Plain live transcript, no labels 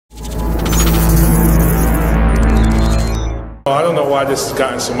I don't know why this has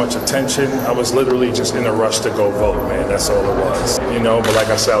gotten so much attention. I was literally just in a rush to go vote, man. That's all it was. You know, but like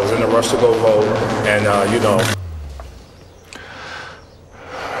I said, I was in a rush to go vote, and, you know.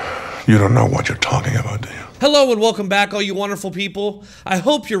 You don't know what you're talking about, do you? Hello and welcome back, all you wonderful people. I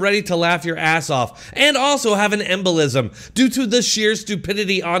hope you're ready to laugh your ass off and also have an embolism due to the sheer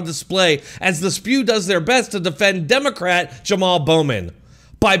stupidity on display as the Spew does their best to defend Democrat Jamaal Bowman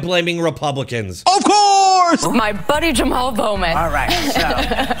by blaming Republicans. Of course! My buddy Jamaal Bowman. All right, so...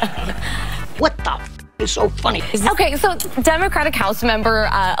 What the f is so funny? Okay, so Democratic House member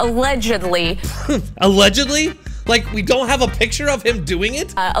allegedly... Allegedly? Like, we don't have a picture of him doing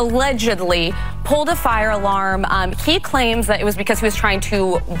it? Allegedly pulled a fire alarm. He claims that it was because he was trying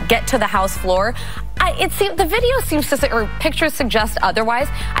to get to the House floor. The video seems to say, or pictures suggest otherwise.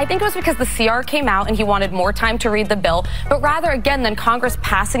 I think it was because the CR came out and he wanted more time to read the bill. But rather, again, than Congress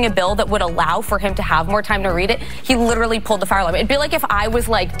passing a bill that would allow for him to have more time to read it, he literally pulled the fire alarm. It'd be like if I was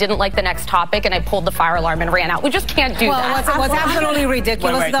like, didn't like the next topic and I pulled the fire alarm and ran out. We just can't do that. Well, what's absolutely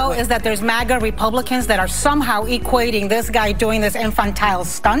ridiculous, though, is that there's MAGA Republicans that are somehow equating this guy doing this infantile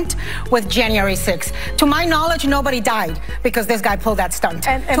stunt with January 6th. To my knowledge, nobody died because this guy pulled that stunt.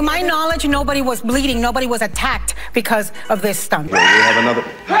 To my knowledge, nobody was bleeding. Nobody was attacked because of this stunt. We have another...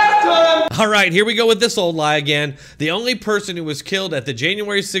 All right, here we go with this old lie again. The only person who was killed at the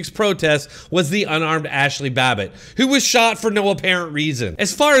January 6th protest was the unarmed Ashley Babbitt, who was shot for no apparent reason.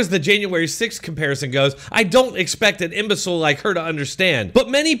 As far as the January 6th comparison goes, I don't expect an imbecile like her to understand, but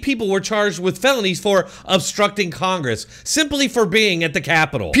many people were charged with felonies for obstructing Congress, simply for being at the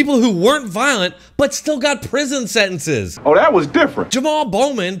Capitol. People who weren't violent, but still got prison sentences. Oh, that was different. Jamaal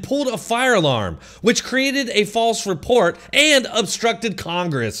Bowman pulled a fire alarm, which created a false report and obstructed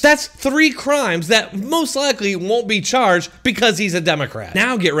Congress. That's 3 crimes that most likely won't be charged because he's a Democrat.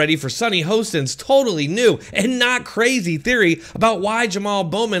 Now get ready for Sunny Hostin's totally new and not crazy theory about why Jamaal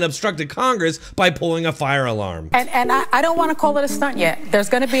Bowman obstructed Congress by pulling a fire alarm. And I don't want to call it a stunt yet. There's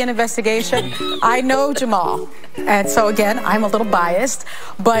going to be an investigation. I know Jamaal. And so again, I'm a little biased,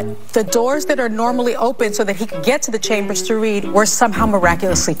 but the doors that are normally open so that he could get to the chambers to read were somehow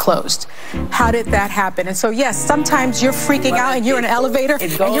miraculously closed. How did that happen? And so yes, sometimes you're freaking out and you're in an elevator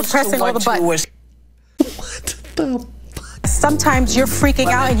and you're pressing all the buttons. What the fuck? Sometimes you're freaking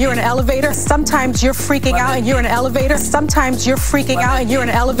out and you're in an elevator. Sometimes you're freaking out and you're in an elevator. Sometimes you're freaking out and you're in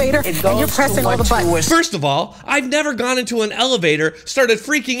an elevator and you're pressing all the buttons. First of all, I've never gone into an elevator, started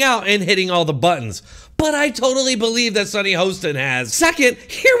freaking out and hitting all the buttons. But I totally believe that Sunny Hostin has. Second,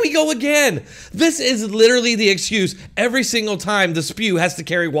 here we go again. This is literally the excuse every single time the Spew has to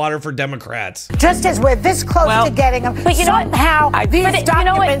carry water for Democrats. Just as we're this close to getting them, but you know somehow these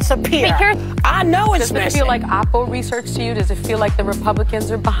documents appear. I know it's Does it feel like Oppo research to you? Does it feel like the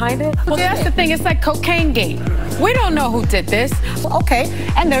Republicans are behind it? Well, that's the thing. It's like cocaine gate. We don't know who did this. Okay,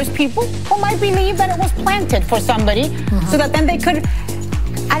 and there's people who might believe that it was planted for somebody so that then they could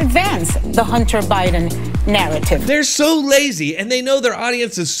advance the Hunter Biden narrative. They're so lazy and they know their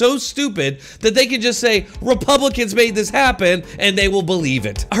audience is so stupid that they can just say Republicans made this happen and they will believe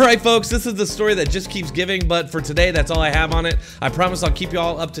it. All right, folks, this is the story that just keeps giving, but for today, that's all I have on it. I promise I'll keep you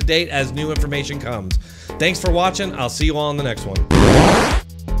all up to date as new information comes. Thanks for watching. I'll see you all in the next one.